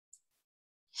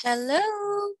Hello.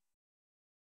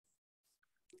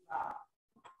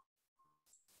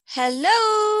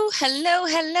 Hello, hello,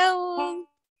 hello.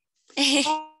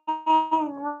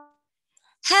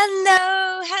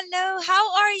 Hello, hello.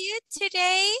 How are you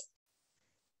today?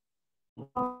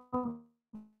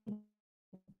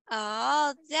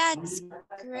 Oh, that's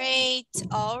great.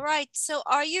 All right. So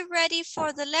are you ready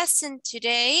for the lesson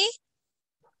today?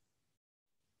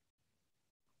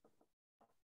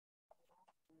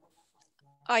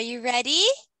 Are you ready?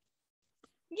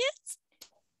 Yes.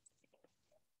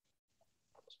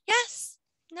 Yes.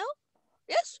 No?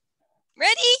 Yes.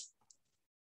 Ready?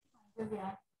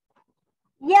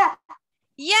 Yeah.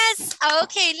 Yes.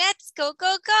 Okay, let's go,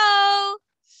 go, go.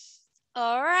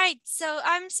 All right. So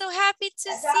I'm so happy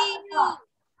to see you.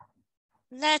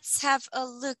 Let's have a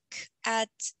look at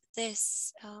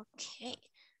this. Okay.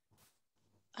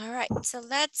 All right. So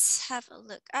let's have a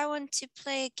look. I want to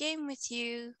play a game with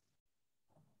you.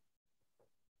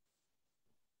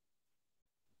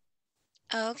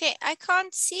 Okay. I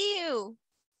can't see you.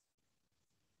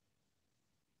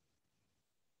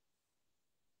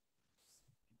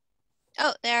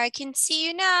 Oh, there I can see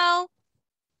you now.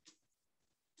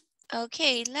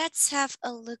 Okay, let's have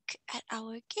a look at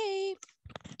our game.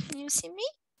 Can you see me?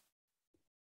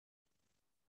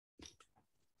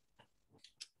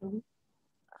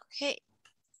 Okay,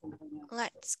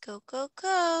 let's go, go,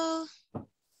 go.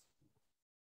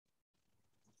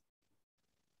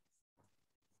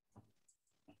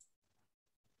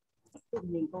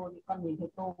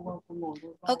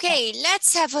 Okay,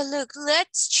 let's have a look.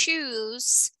 Let's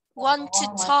choose one to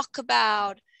talk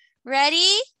about.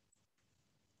 Ready?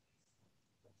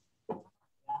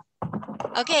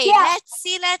 Okay, Yeah. let's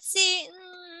see, let's see.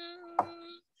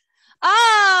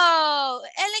 Oh,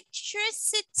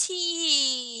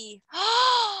 electricity.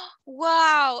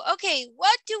 Wow. Okay,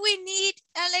 what do we need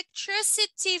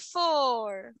electricity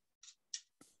for?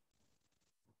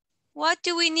 What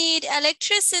do we need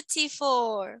electricity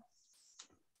for?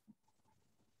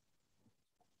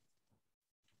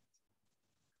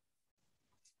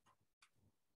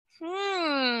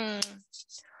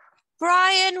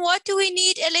 Brian, what do we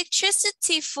need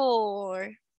electricity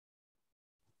for?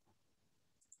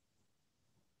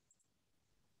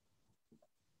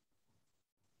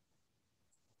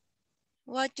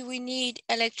 What do we need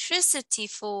electricity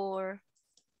for?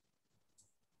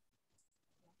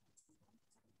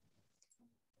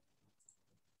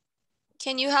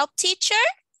 Can you help, teacher?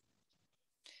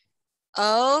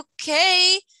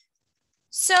 Okay.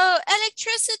 So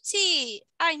electricity,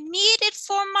 I need it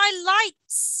for my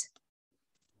lights.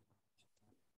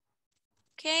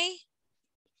 Okay.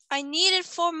 I need it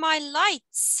for my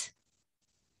lights.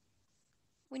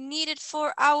 We need it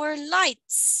for our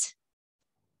lights.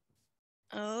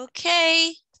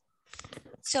 Okay.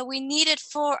 So we need it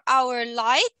for our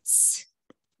lights,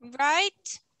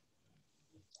 right?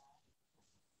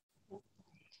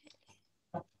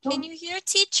 Can you hear,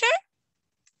 teacher?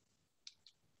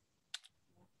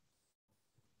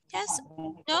 Yes?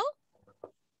 No?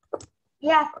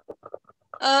 Yeah.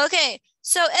 Okay.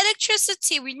 So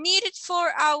electricity, we need it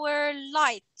for our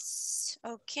lights.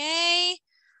 Okay.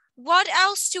 What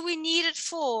else do we need it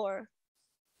for?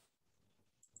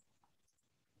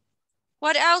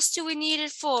 What else do we need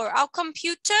it for? Our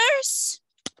computers?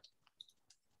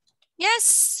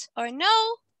 Yes or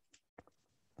no?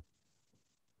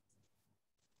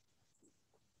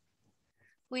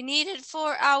 We need it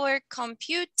for our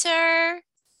computers.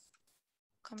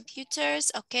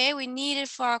 Okay, we need it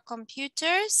for our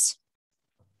computers.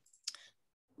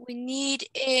 We need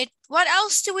it. What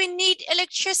else do we need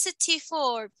electricity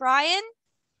for, Brian?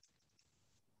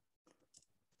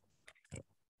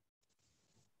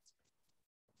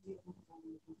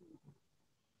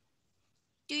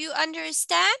 Do you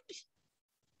understand?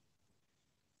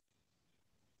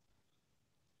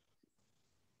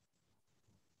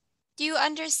 Do you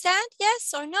understand?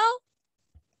 Yes or no?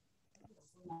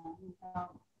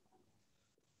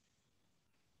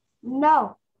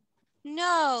 No.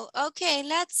 No. Okay,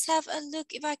 let's have a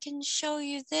look if I can show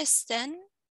you this then.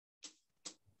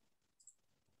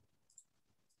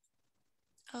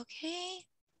 Okay.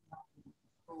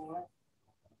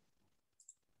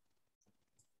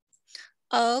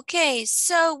 Okay,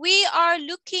 so we are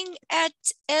looking at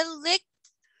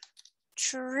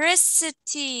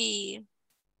electricity.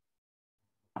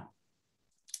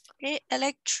 Okay,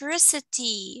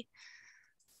 electricity.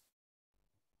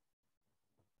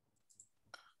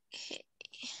 Okay.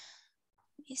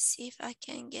 Let me see if I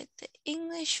can get the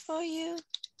English for you.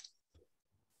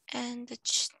 And the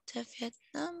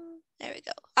Vietnam. There we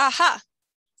go. Aha.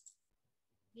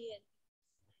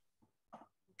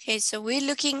 Okay, so we're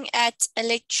looking at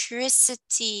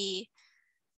electricity.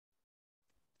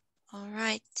 All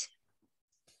right.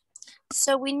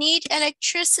 So we need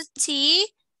electricity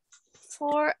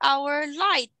for our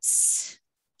lights.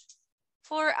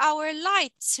 For our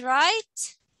lights,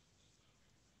 right?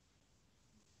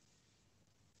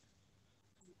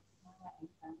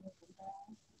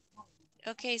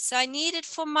 Okay, so I need it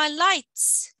for my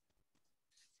lights.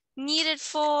 Need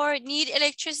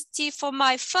electricity for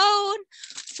my phone,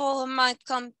 for my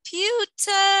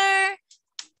computer.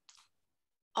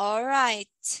 All right.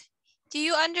 Do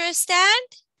you understand?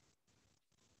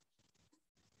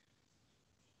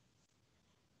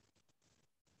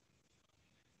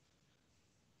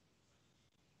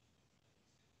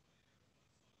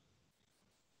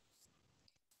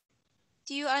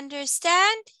 Do you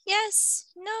understand?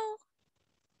 Yes? No?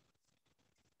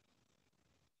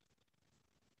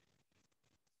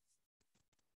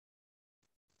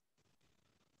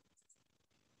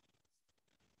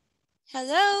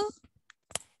 Hello?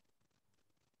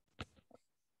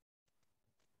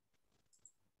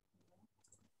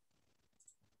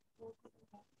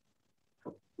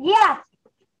 Yes.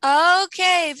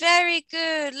 Okay, very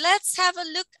good. Let's have a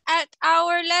look at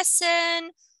our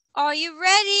lesson. Are you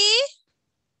ready?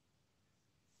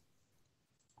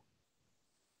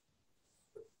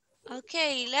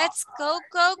 Okay, let's go,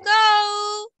 go,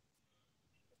 go.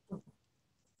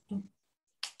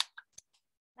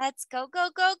 Let's go, go,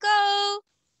 go, go.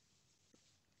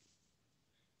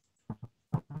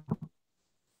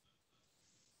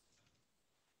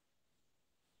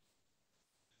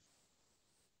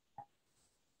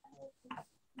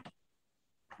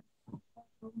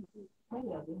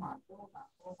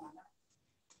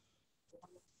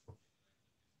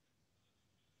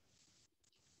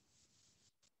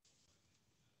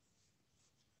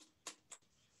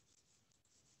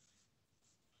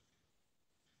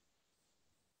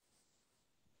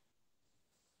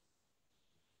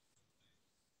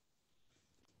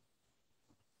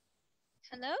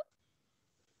 Hello?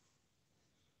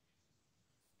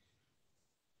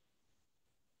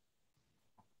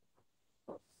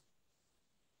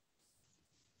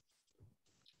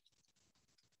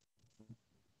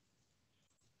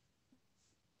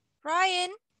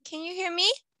 Brian, can you hear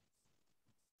me?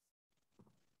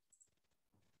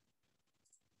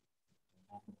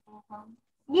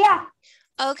 Yeah.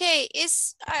 Okay,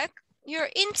 your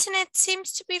internet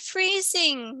seems to be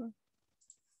freezing.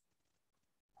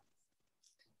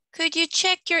 Could you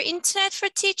check your internet for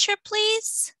teacher,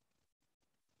 please?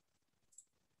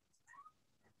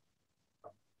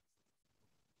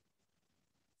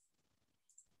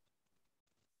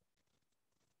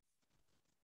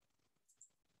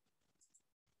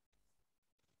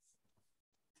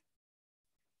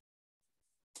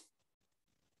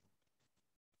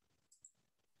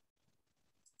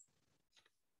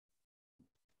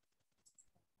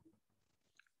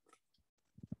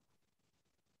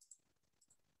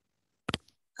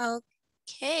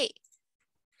 Okay,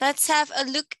 let's have a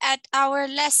look at our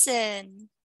lesson.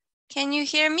 Can you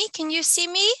hear me? Can you see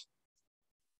me?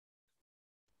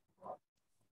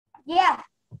 Yeah.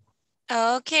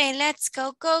 Okay, let's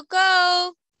go, go,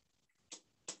 go.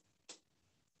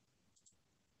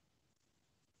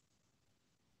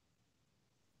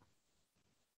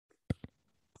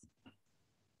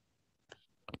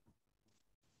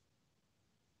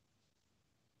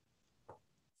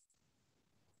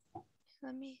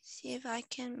 Let me see if I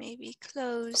can maybe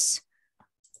close.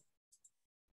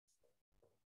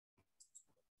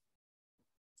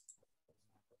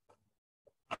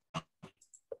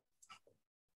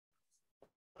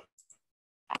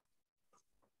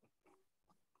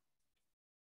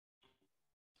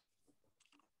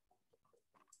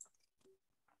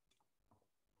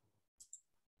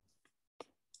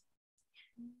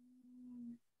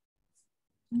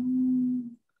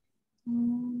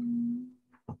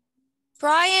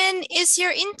 Brian, is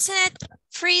your internet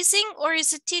freezing or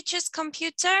is it teacher's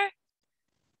computer?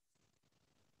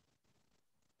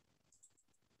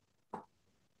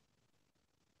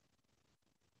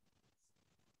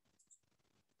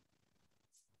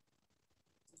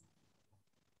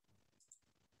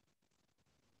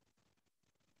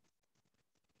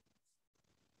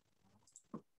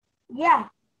 Yeah.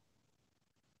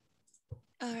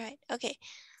 All right, okay.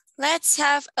 Let's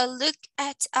have a look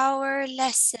at our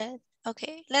lesson.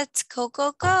 Okay, let's go,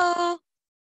 go, go.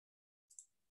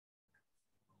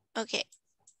 Okay.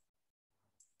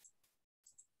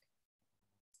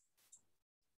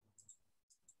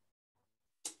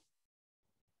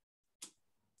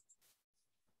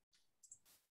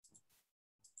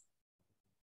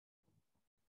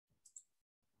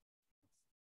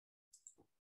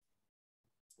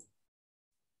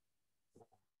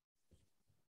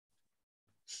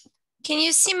 Can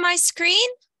you see my screen?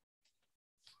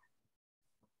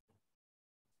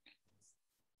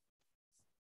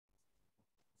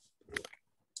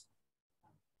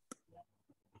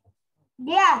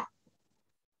 Yeah.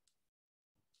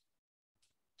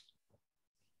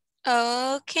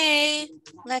 Okay,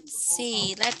 let's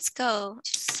see. Let's go.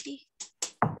 See.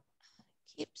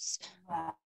 Keeps.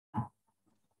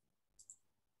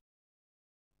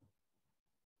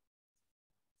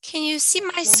 Can you see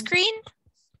my screen?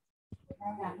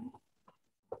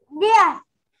 Yeah.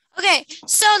 Okay,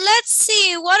 so let's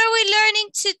see. What are we learning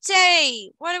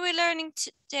today? What are we learning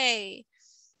today?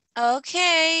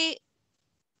 Okay,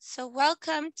 so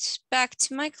welcome back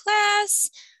to my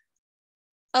class.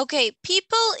 Okay,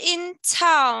 people in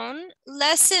town,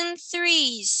 lesson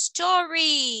 3,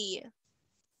 story.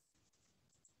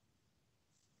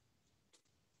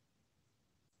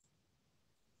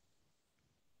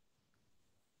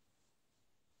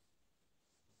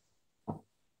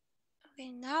 Okay,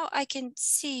 now I can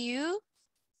see you.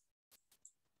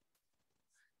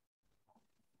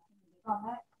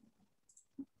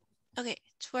 Okay,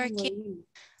 it's working.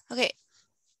 Okay,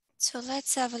 so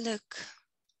let's have a look.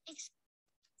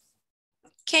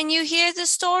 Can you hear the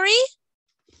story?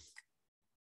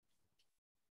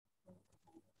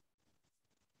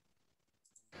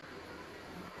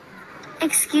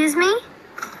 Excuse me?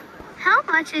 How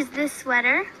much is this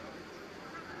sweater?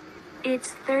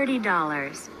 It's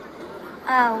 $30.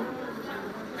 Oh.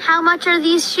 How much are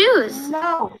these shoes?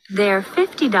 No. They're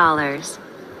 $50.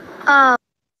 Oh.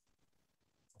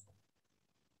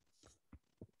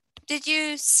 Did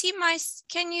you see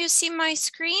can you see my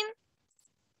screen?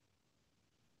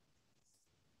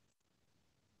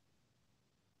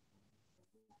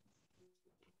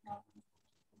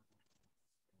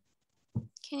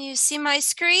 Can you see my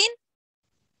screen?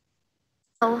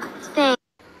 Oh, thanks.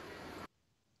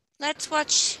 Let's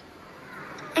watch.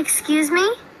 Excuse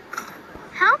me?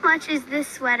 How much is this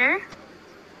sweater?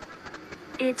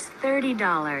 It's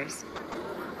 $30.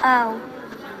 Oh.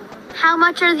 How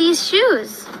much are these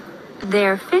shoes?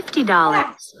 They're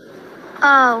 $50.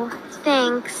 Oh,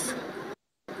 thanks.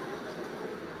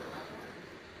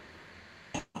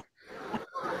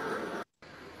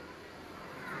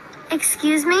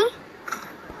 Excuse me?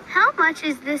 How much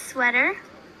is this sweater?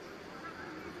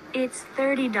 It's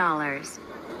 $30.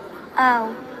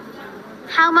 Oh.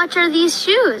 How much are these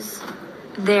shoes?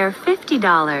 They're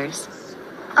 $50.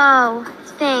 Oh,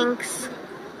 thanks.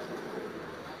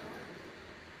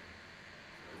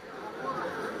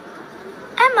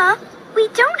 Emma, we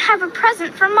don't have a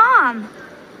present for Mom.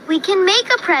 We can make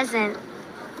a present.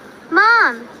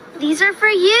 Mom, these are for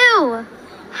you.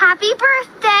 Happy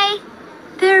birthday.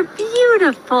 They're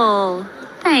beautiful.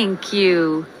 Thank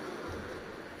you.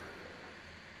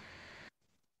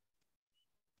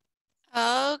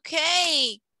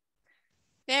 Okay,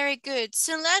 very good.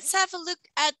 So let's have a look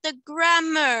at the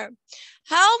grammar.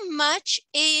 How much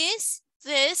is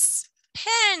this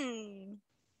pen?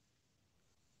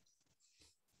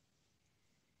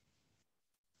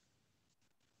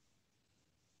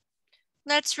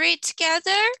 Let's read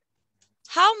together.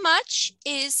 How much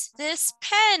is this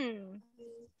pen?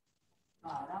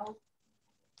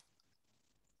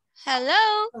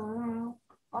 Hello?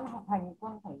 Con học hành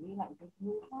con phải đi lại cái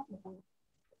thứ khác mà con.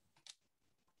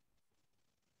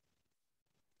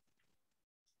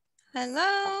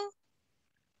 Hello?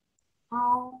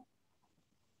 How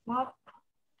much?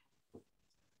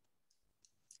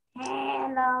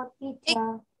 Hello,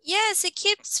 teacher. Yes, it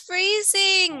keeps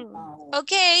freezing.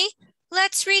 Okay,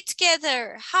 let's read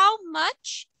together. How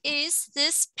much is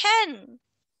this pen?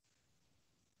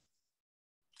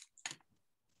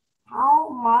 How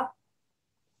much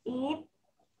is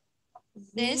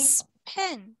This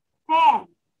pen. pen?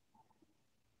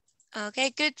 Okay,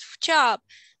 good job.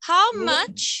 How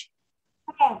much?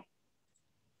 Pen.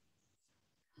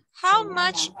 How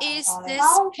much is this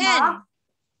How pen? much?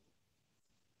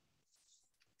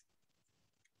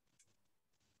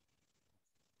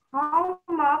 How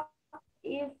much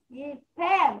is this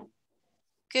pen?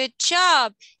 Good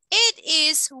job. It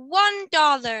is $1.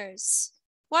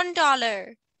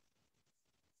 $1.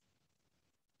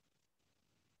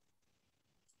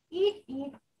 It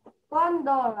is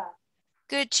 $1.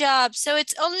 Good job. So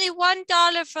it's only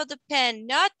 $1 for the pen.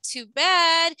 Not too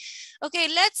bad. Okay,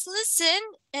 let's listen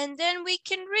and then we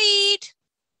can read.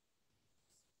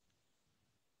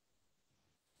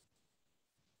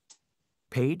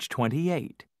 Page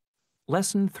 28.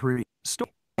 Lesson 3.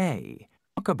 Story A.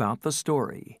 Talk about the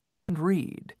story and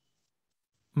read.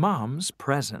 Mom's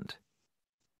present.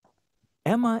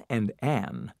 Emma and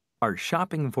Anne are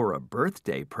shopping for a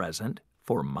birthday present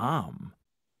for Mom.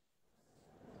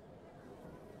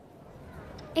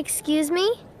 Excuse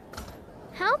me?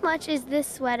 How much is this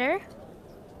sweater?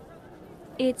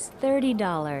 It's $30.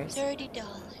 $30.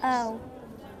 Oh.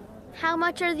 How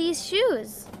much are these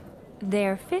shoes?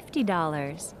 They're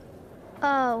 $50.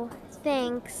 Oh,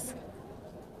 thanks.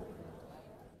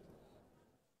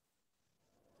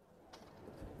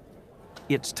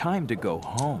 It's time to go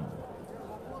home.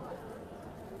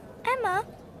 Emma,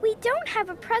 we don't have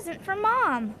a present for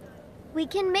Mom. We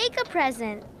can make a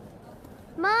present.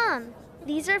 Mom,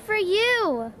 these are for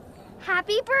you.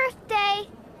 Happy birthday.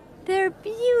 They're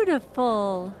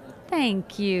beautiful.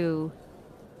 Thank you.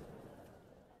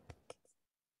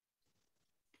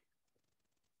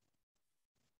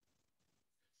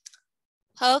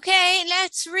 Okay,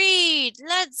 let's read.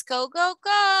 Let's go, go,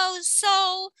 go.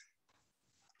 So,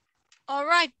 all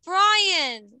right,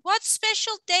 Brian, what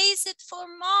special day is it for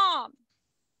Mom?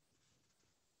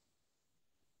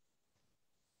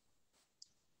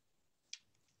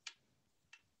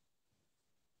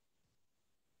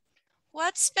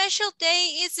 What special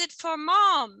day is it for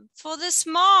Mom? For this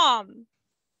mom?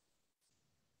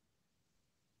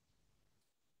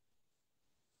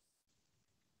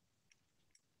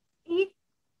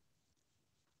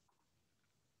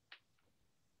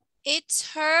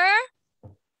 It's her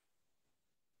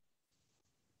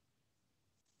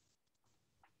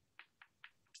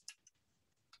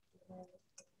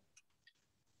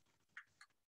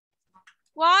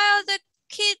while the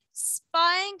kids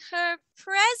buying her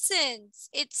presents.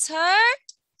 It's her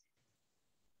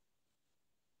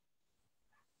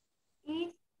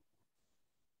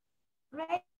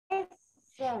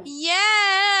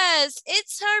Yes,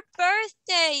 it's her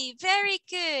birthday. Very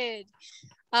good.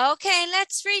 Okay,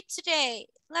 let's read today.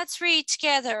 Let's read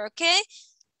together, okay?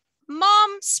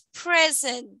 Mom's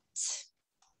present.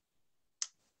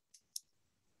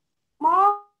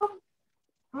 Mom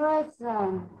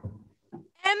present.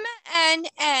 Emma and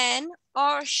Anne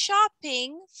are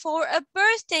shopping for a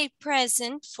birthday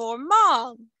present for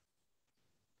Mom.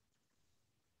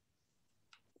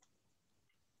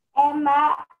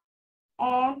 Emma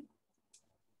and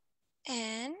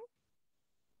And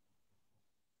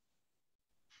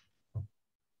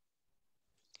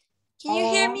can you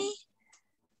hear me?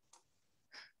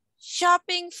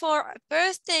 Shopping for a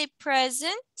birthday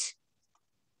present.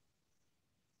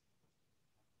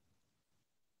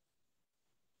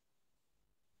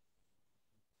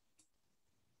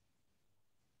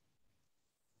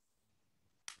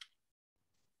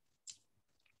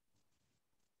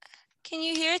 Can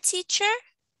you hear, teacher?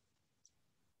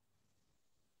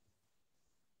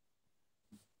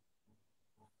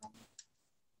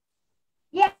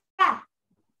 yeah.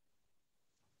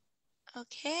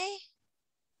 Okay.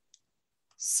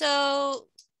 So,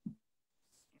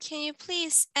 can you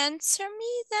please answer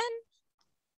me then?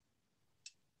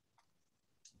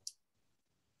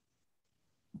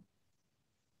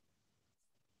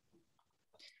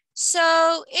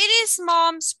 So, it is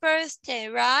Mom's birthday,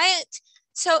 right?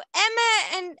 So,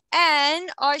 Emma and Anne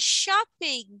are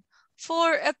shopping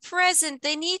for a present.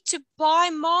 They need to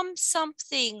buy Mom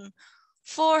something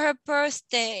for her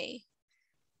birthday.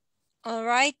 All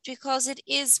right, because it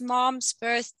is Mom's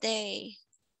birthday.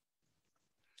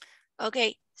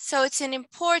 Okay, so it's an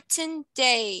important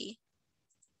day.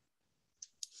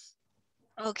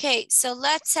 Okay, so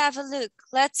let's have a look.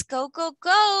 Let's go, go,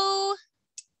 go.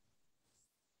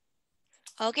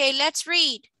 Okay, let's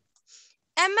read.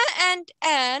 Emma and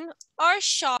Anne are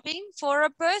shopping for a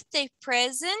birthday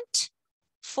present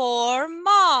for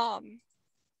Mom.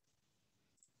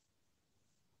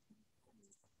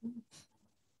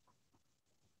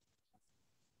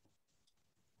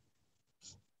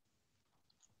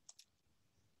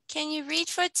 Can you read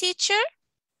for teacher?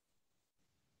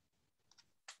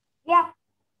 Yeah.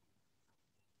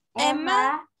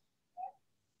 Emma?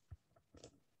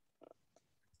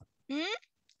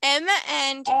 Emma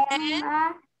and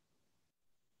Anne?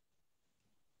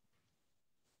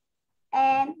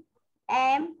 And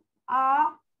Em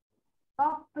are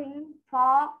shopping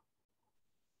for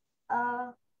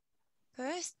a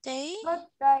Birthday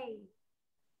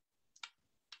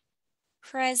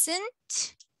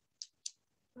present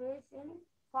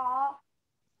for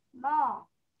Mom.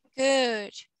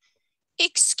 Good.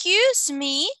 Excuse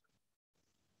me.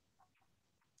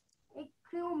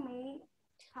 Excuse me.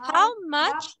 How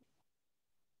much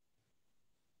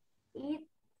is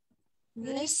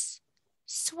this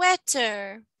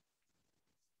sweater?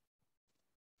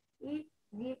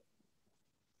 this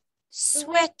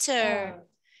Sweater.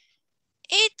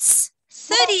 It's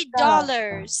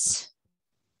 $30.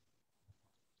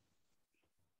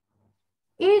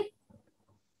 It's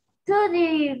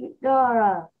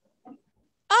 $30.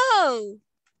 Oh,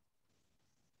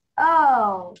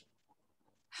 Oh,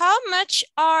 How much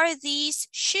are these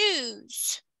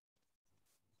shoes?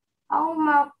 how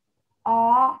much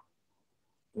are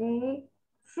the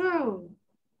shoes?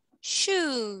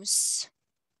 Shoes.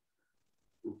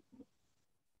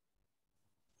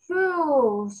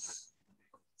 Shoes.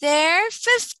 They're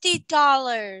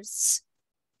 $50.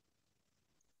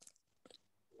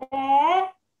 They're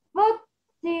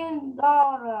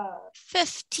 $15.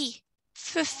 50.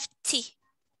 50.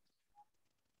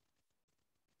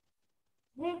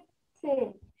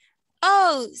 50.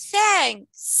 Oh,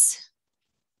 thanks.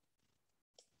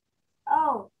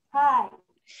 Oh, hi.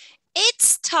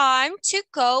 It's time to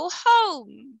go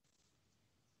home.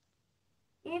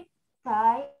 It's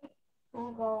time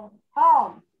to go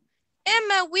home.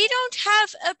 Emma, we don't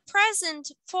have a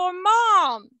present for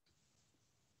Mom.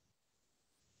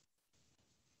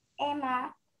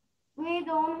 Emma, we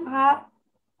don't have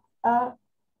a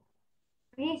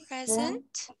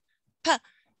present for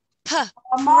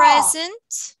Mom.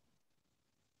 Present.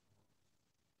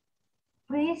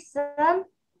 Present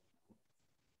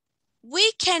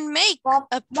We can make for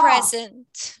a Mom.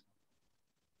 present.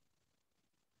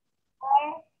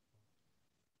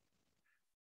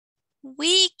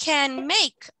 We can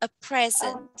make a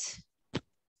present.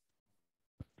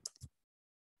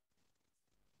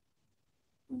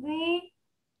 We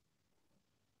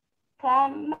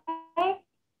can make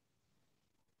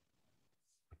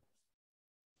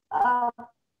a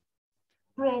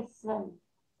present.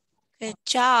 Good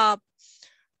job.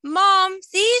 Mom,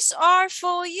 these are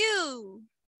for you.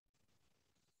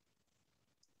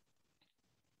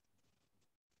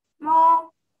 Mom,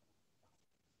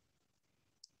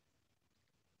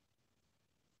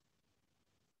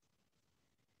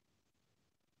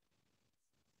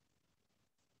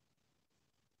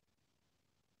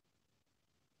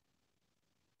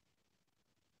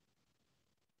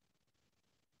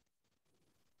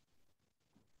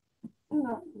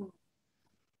 no.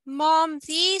 Mom,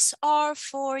 these are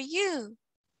for you.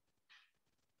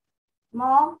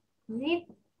 Mom, these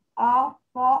are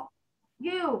for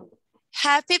you.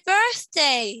 Happy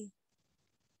birthday.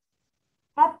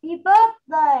 Happy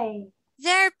birthday.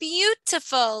 They're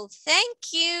beautiful. Thank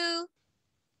you.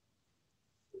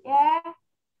 Yeah,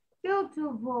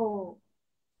 beautiful.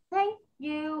 Thank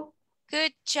you.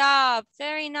 Good job.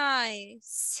 Very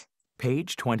nice.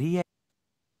 Page 28.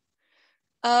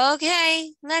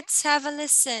 Okay, let's have a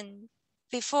listen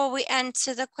before we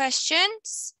answer the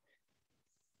questions.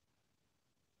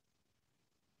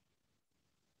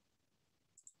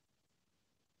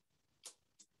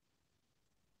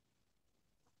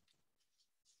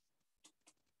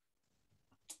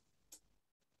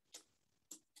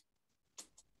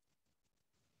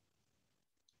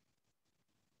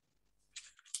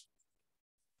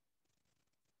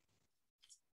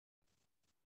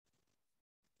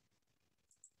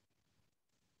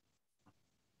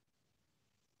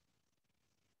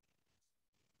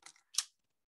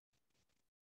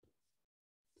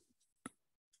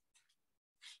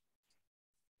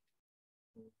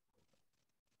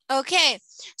 Okay,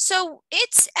 so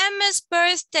it's Emma's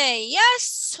birthday,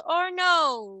 yes or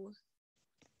no?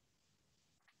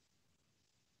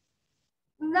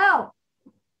 No,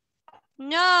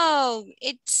 No,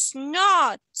 it's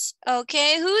not.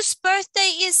 Okay, whose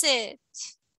birthday is it?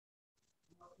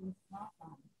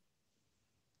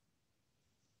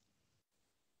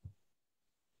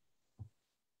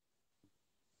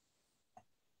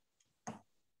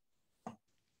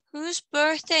 Whose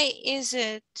birthday is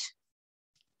it?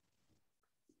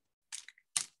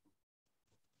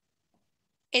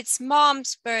 It's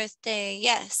Mom's birthday,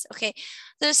 yes. Okay,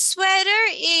 the sweater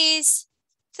is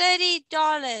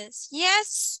 $30,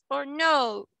 yes or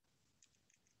no?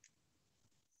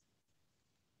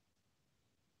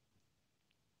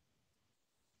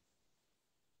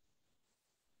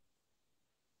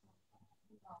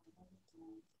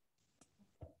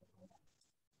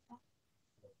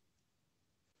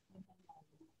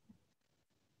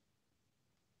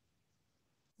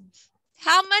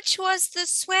 How much was the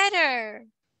sweater?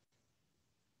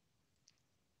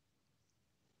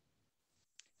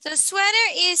 The sweater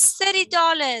is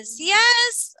 $30,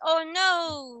 yes or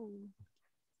no?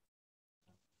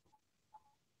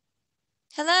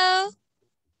 Hello?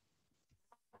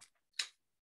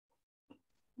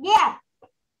 yeah,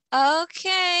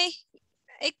 Okay,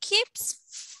 it keeps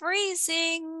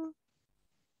freezing.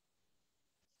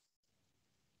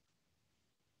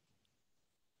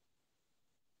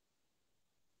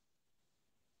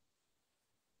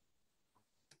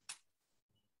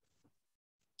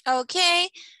 Okay,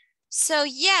 so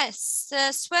yes,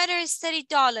 the sweater is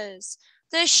 $30.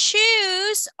 The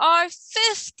shoes are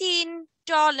 $15.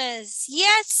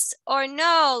 Yes or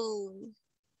no?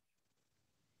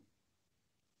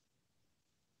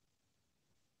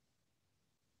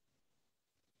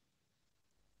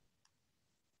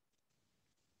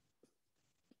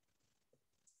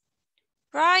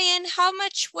 Brian, how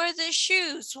much were the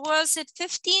shoes? Was it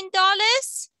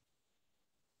 $15?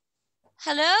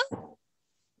 Hello?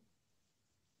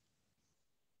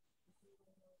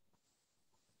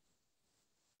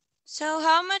 So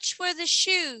how much were the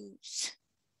shoes?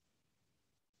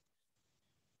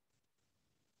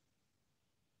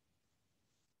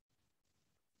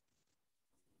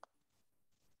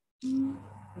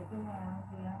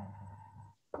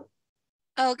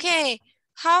 Okay,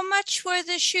 how much were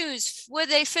the shoes? Were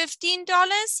they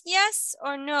 $15? Yes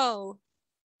or no?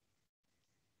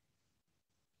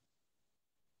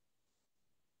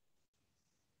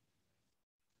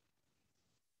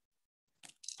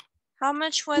 How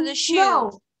much were the shoes?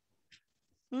 No.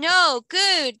 No,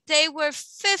 good. They were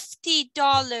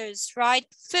 $50, right?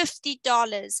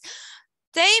 $50.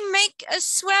 They make a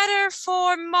sweater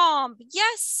for mom.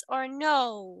 Yes or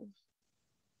no?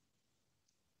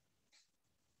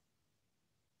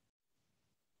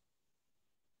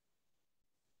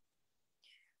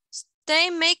 They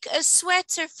make a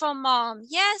sweater for mom.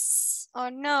 Yes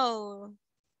or no?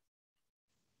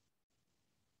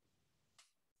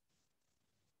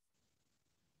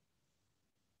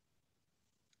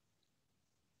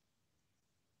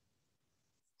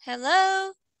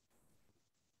 Hello?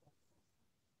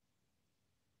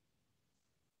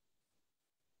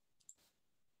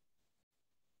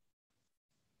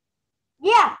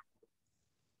 Yeah.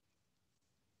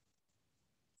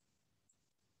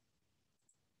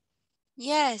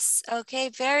 Yes. Okay,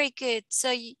 very good.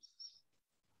 So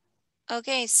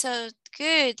okay, so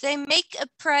good. They make a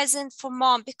present for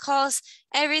mom because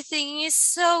everything is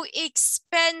so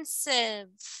expensive.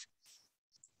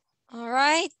 All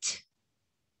right.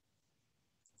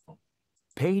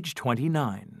 Page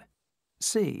 29.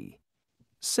 C.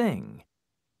 Sing.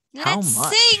 How Let's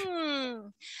much?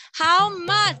 sing. How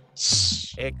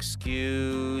much?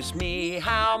 Excuse me,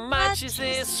 how much is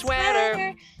this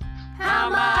sweater? How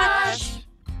much?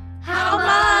 How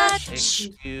much?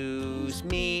 Excuse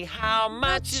me, how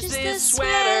much is this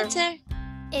sweater?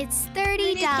 It's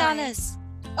 $30.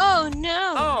 Oh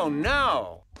no. Oh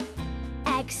no!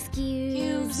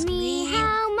 Excuse me,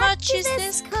 how much is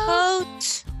this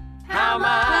coat? How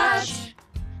much?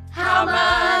 How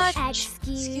much?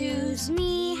 Excuse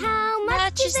me, how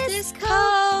Much is this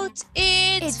coat?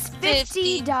 It's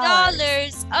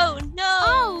 $50. Oh no.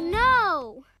 Oh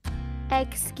no!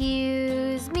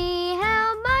 Excuse me,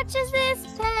 how much is this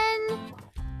pen?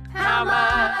 How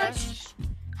much?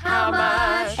 How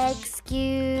much?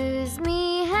 Excuse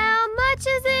me, how much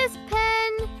is this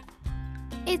pen?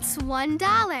 It's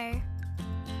 $1.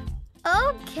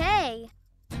 Okay.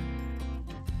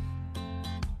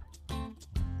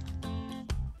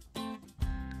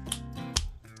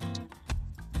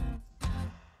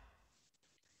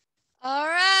 All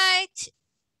right.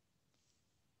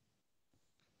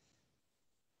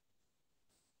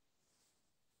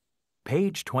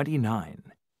 Page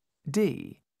 29.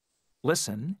 D.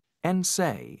 Listen and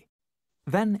say.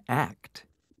 Then act.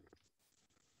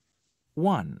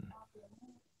 1,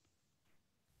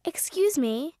 Excuse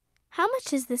me, how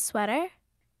much is this sweater?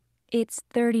 It's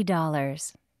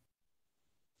 $30.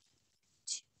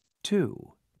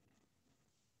 2,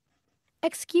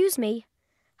 Excuse me,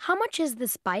 how much is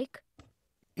this bike?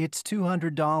 It's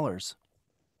 $200.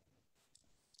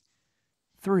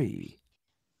 3,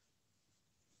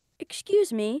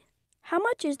 Excuse me, how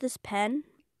much is this pen?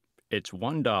 It's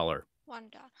 $1. $1.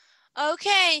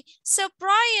 Okay, so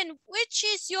Brian, which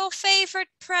is your favorite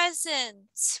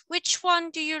present? Which one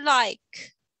do you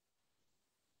like?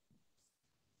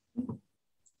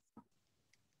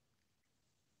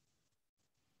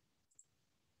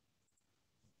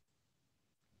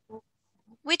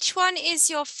 Which one is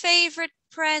your favorite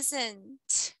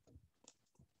present?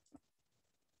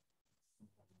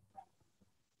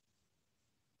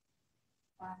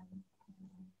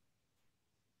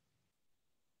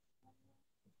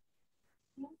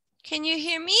 Can you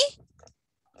hear me?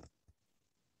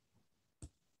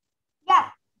 Yeah.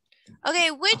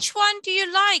 Okay, which one do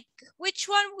you like? Which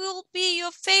one will be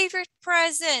your favorite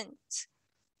present?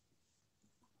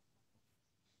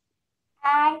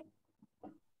 I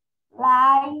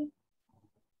like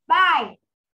bike.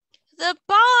 The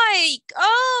bike.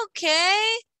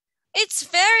 Okay. It's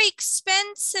very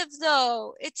expensive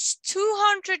though. It's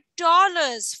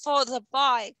 $200 for the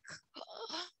bike.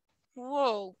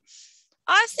 Whoa.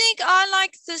 I think I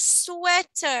like the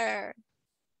sweater.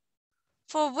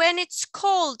 for when it's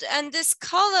cold. And this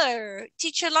color,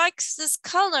 teacher likes this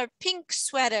color, pink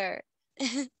sweater.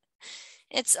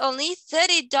 It's only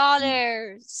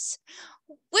 $30.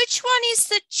 Which one is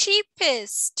the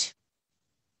cheapest?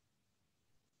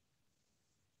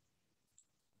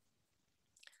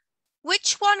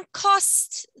 Which one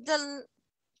costs the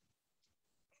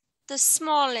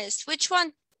smallest? Which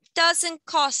one doesn't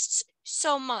cost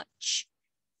so much?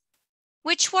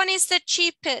 Which one is the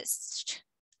cheapest?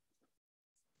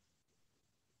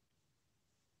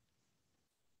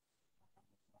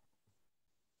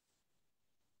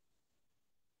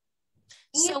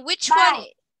 So which one?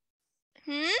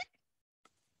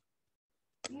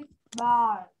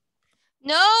 Bar.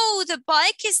 No, the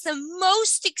bike is the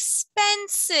most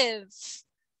expensive.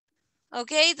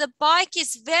 Okay, the bike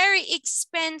is very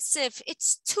expensive.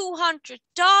 It's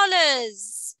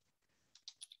 $200.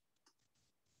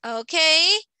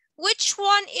 Okay, which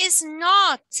one is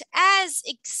not as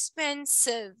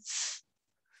expensive?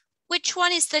 Which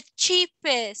one is the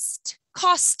cheapest?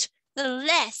 Cost the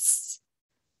less?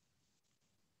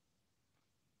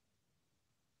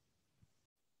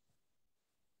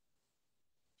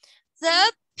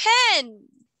 The pen.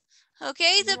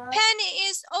 Okay, the pen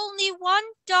is only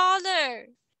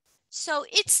 $1. So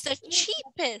it's the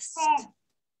cheapest.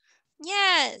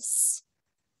 Yes.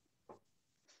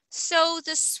 So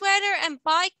the sweater and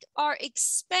bike are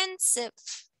expensive.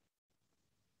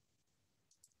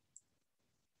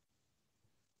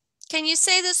 Can you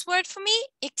say this word for me?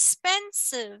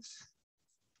 Expensive.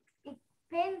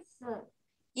 Expensive.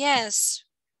 Yes.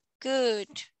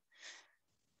 Good.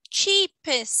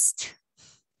 Cheapest.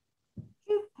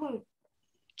 Cheapest.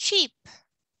 Cheap.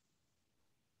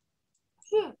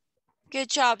 Cheap. Good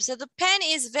job. So the pen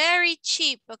is very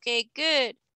cheap. Okay,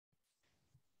 good.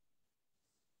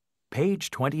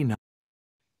 Page 29.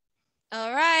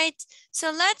 All right.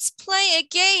 So let's play a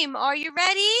game. Are you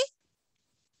ready?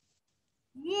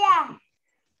 Yeah.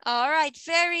 All right.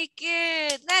 Very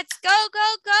good. Let's go,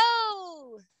 go,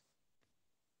 go.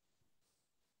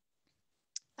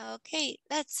 Okay,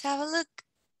 let's have a look.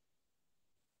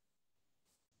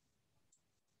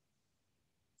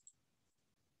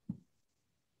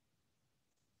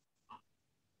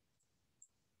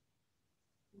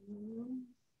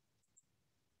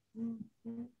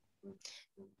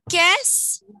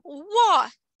 Guess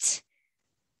what?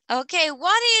 Okay,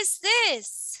 what is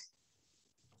this?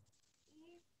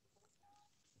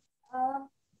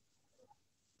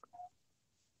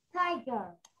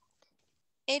 Tiger.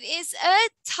 It is a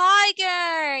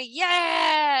tiger.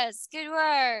 Yes, good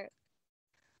work.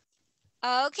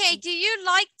 Okay, do you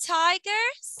like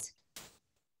tigers?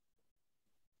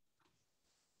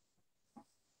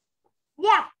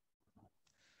 Yeah.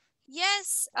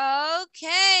 Yes,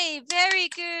 okay, very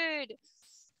good.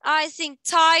 I think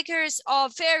tigers are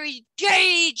very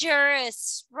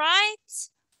dangerous, right?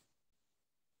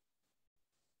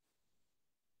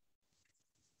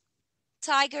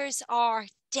 Tigers are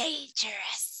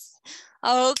dangerous.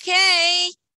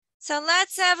 Okay, so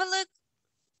let's have a look.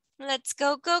 Let's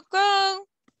go, go, go.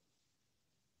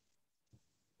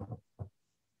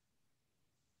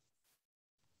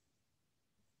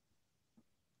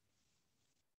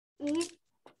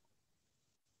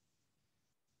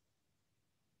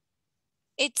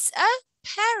 It's a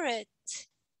parrot.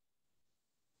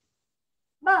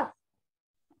 Bird.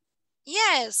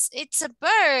 Yes, it's a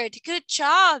bird. Good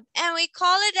job. And we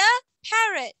call it a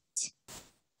parrot.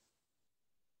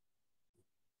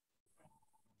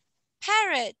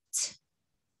 Parrot.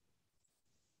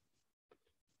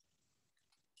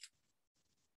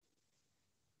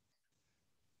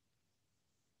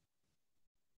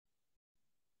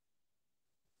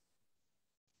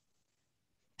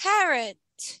 Parrot.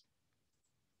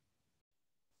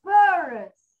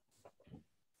 Bird.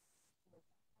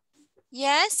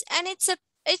 Yes, and it's a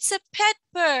pet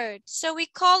bird, so we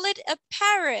call it a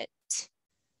parrot.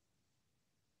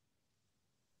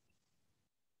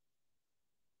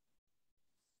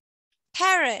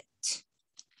 Parrot.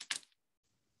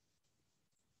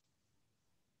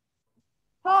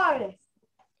 Forest.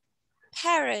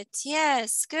 Parrot,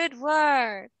 yes, good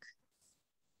work.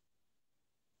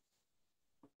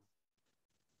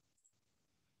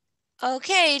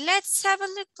 Okay, let's have a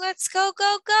look. Let's go,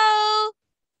 go, go.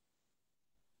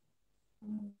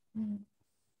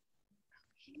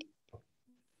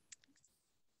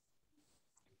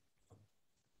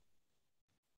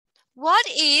 What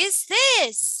is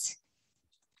this?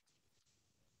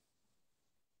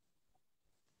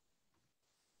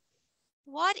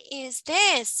 What is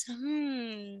this?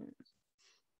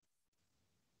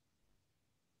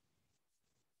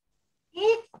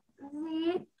 It's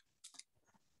the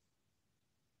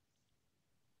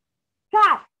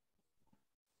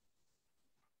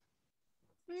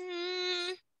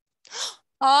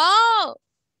Oh,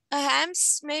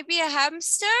 maybe a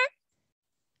hamster?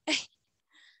 I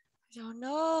don't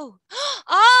know.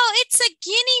 Oh, it's a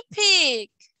guinea pig.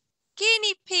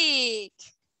 Guinea pig.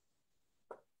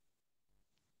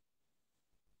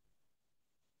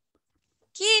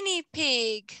 Guinea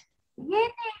pig.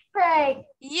 Guinea pig.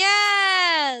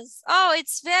 Yes. Oh,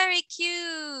 it's very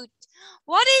cute.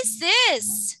 What is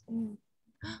this?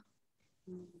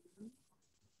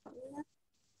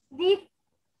 This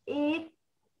is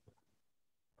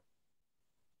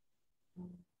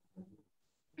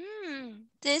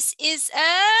This is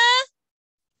a...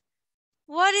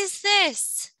 What is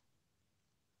this?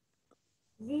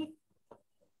 this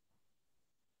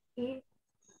is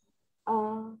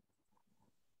a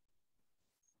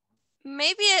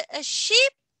Maybe a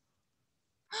sheep?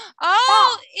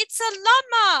 Oh, it's a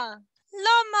llama.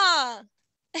 Llama.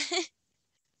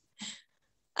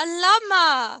 A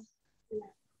llama.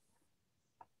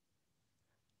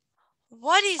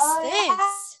 What is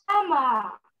this?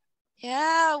 llama.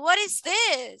 Yeah, what is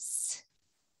this?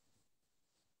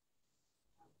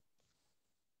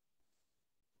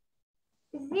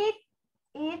 This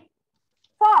is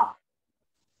fox.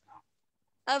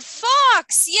 A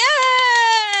fox.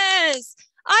 Yes.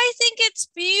 I think it's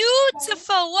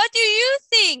beautiful. What do you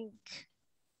think?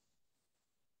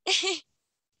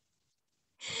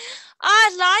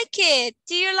 I like it.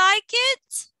 Do you like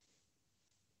it?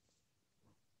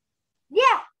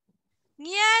 Yeah.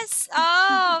 Yes.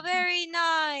 Oh, very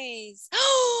nice.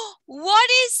 What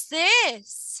is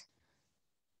this?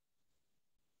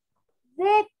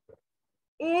 This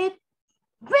is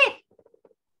fish.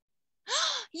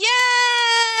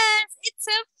 Yes, it's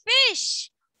a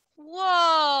fish.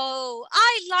 Whoa,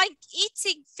 I like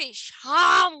eating fish.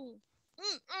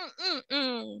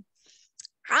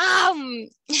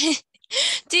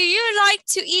 Do you like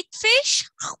to eat fish?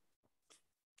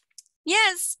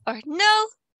 Yes or no?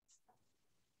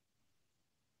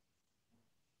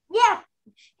 Yeah.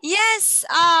 Yes.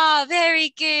 Ah, very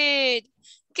good.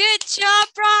 Good job,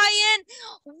 Brian.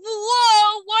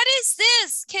 Whoa, what is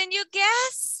this? Can you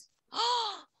guess?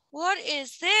 What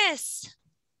is this?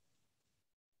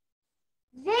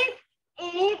 This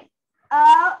is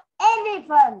an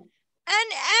elephant.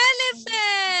 An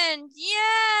elephant.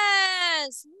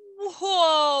 Yes.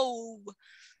 Whoa.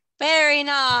 Very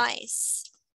nice.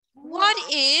 What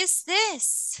is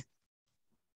this?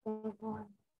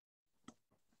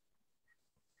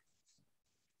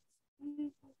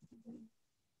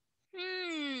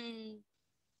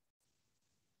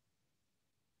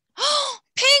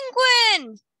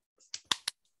 Penguin.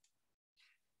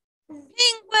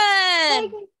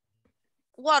 Penguin.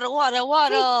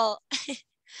 Waddle.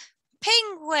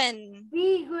 Penguin.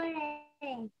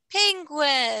 Penguin.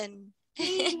 Penguin.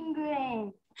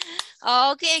 Penguin.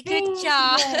 Okay, good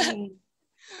job. Penguin.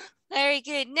 Very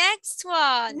good. Next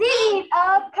one. This is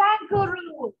a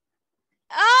kangaroo.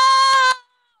 Oh,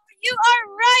 you are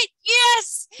right.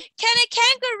 Yes. Can a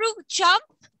kangaroo jump?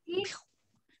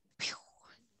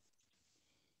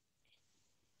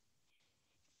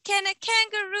 Can a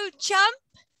kangaroo jump?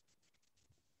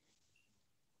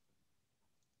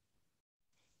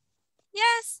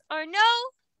 Yes or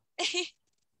no?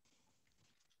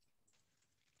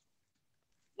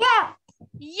 Yeah.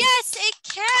 Yes, it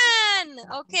can.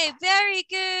 Okay, very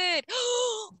good.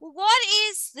 What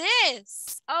is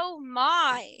this? Oh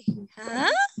my.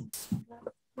 Huh?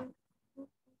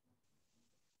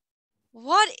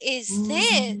 What is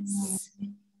this?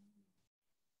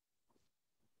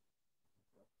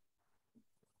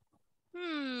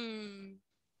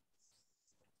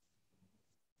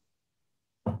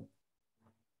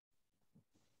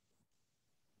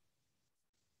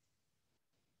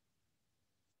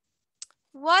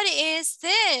 What is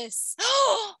this?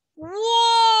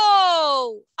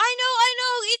 Whoa! I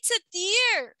know. It's a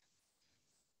deer.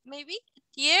 Maybe a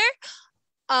deer?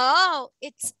 Oh,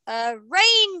 it's a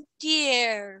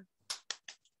reindeer.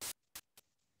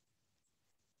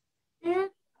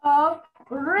 It's a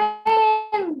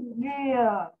reindeer.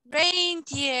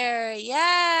 Reindeer,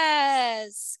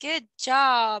 yes. Good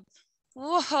job.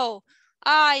 Whoa,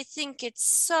 I think it's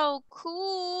so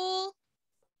cool.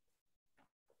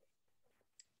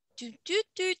 Do, do,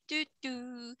 do, do,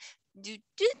 do. Do,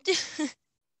 do, do.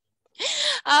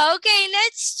 Okay,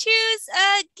 let's choose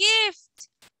a gift.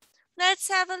 Let's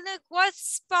have a look. What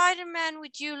Spider-Man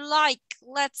would you like?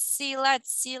 Let's see.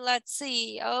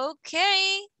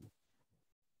 Okay.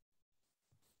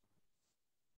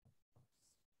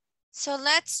 So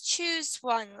let's choose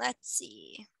one. Let's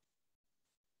see.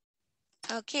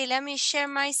 Okay, let me share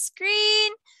my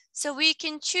screen so we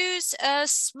can choose a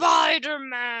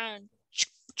Spider-Man.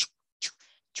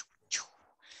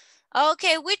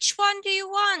 Okay, which one do you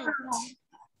want?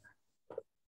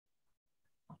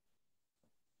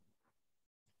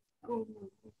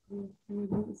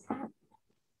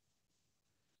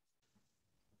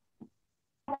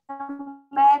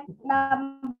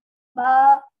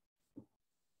 Number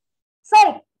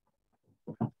 6.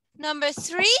 Number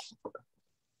 3?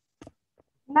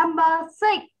 Number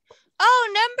 6. Oh,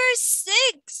 number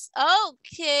 6.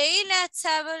 Okay, let's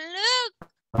have a look.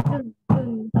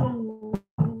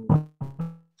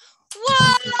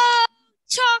 Whoa!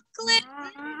 Chocolate.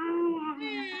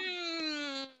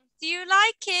 Do you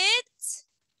like it?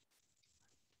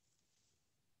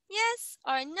 Yes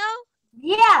or no?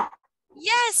 Yeah.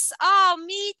 Yes. Oh,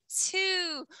 me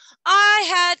too. I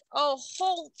had a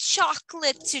whole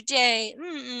chocolate today.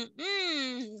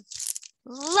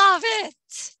 Love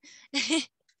it.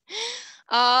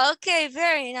 Okay,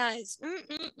 very nice.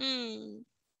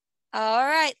 All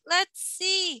right, let's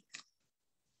see.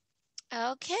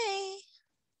 Okay.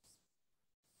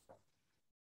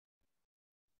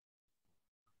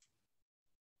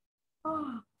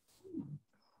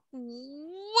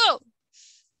 Whoa.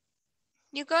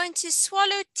 You're going to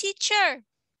swallow, teacher.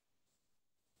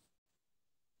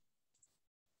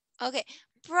 Okay.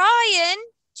 Brian,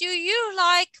 do you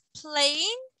like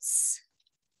planes?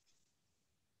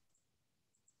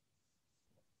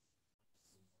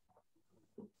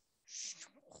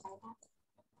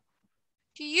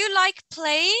 Do you like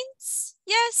planes?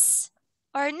 Yes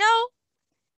or no?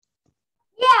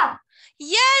 Yeah.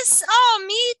 Yes. Oh,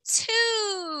 me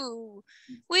too.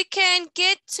 We can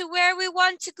get to where we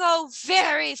want to go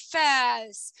very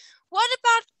fast. What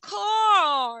about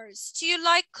cars? Do you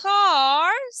like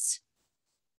cars?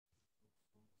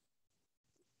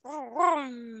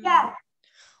 Yeah.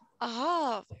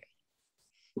 Oh.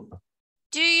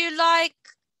 Do you like,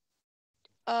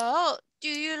 do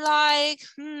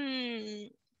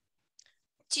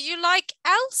you like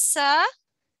Elsa?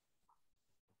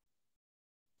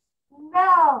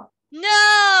 No.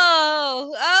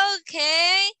 No.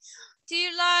 Okay. Do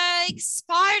you like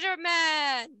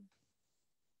Spider-Man?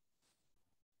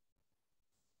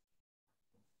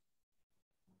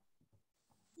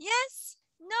 Yes?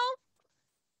 No?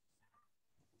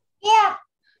 Yeah.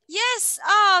 Yes.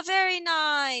 Ah, very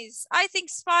nice. I think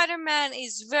Spider-Man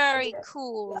is very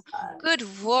cool.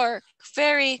 Good work.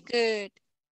 Very good.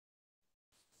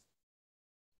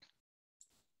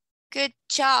 Good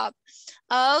job.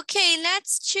 Okay,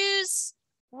 let's choose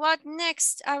what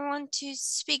next. I want to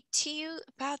speak to you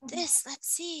about this. Let's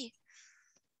see.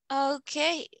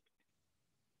 Okay.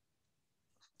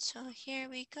 So here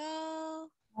we go.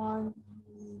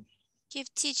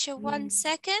 Give teacher 1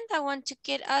 second. I want to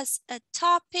get us a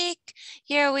topic.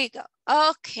 Here we go.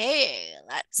 Okay,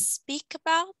 let's speak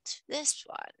about this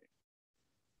one.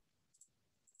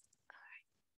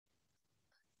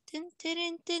 Dun, dun,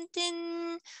 dun, dun,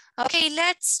 dun. Okay,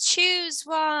 let's choose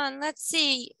one. Let's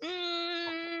see.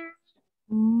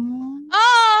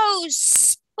 Oh,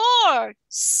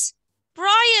 sports.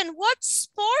 Brian, what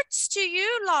sports do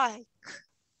you like?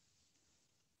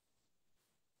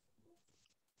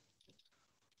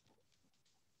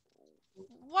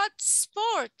 What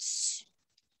sports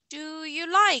do you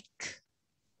like?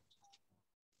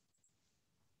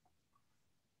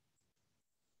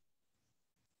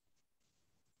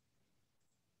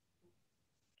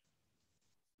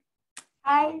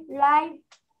 I like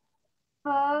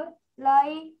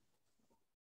play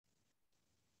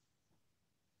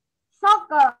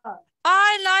soccer.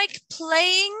 I like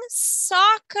playing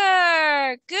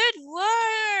soccer. Good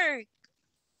work.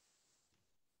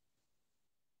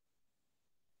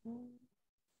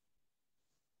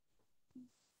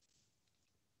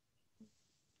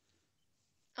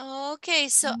 Okay,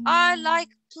 so I like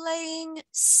playing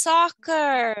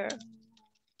soccer.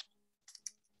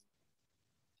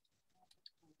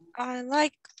 I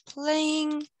like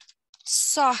playing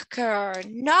soccer.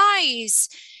 Nice.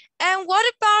 And what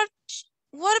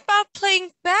about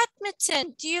playing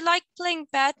badminton? Do you like playing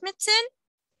badminton?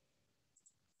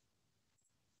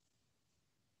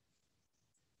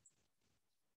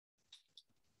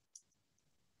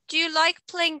 Do you like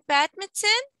playing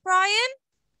badminton, Brian?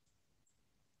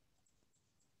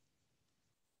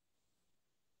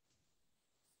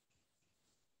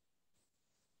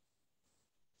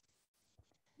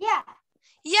 Yeah.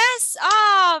 Yes.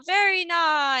 Ah, very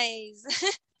nice.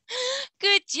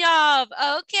 Good job.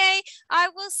 Okay, I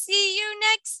will see you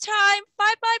next time.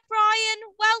 Bye-bye, Brian.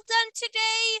 Well done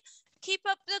today. Keep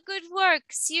up the good work.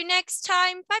 See you next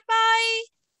time. Bye-bye.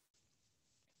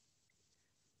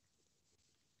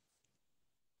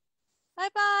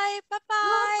 Bye-bye.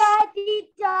 Bye-bye. Goodbye,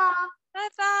 teacher.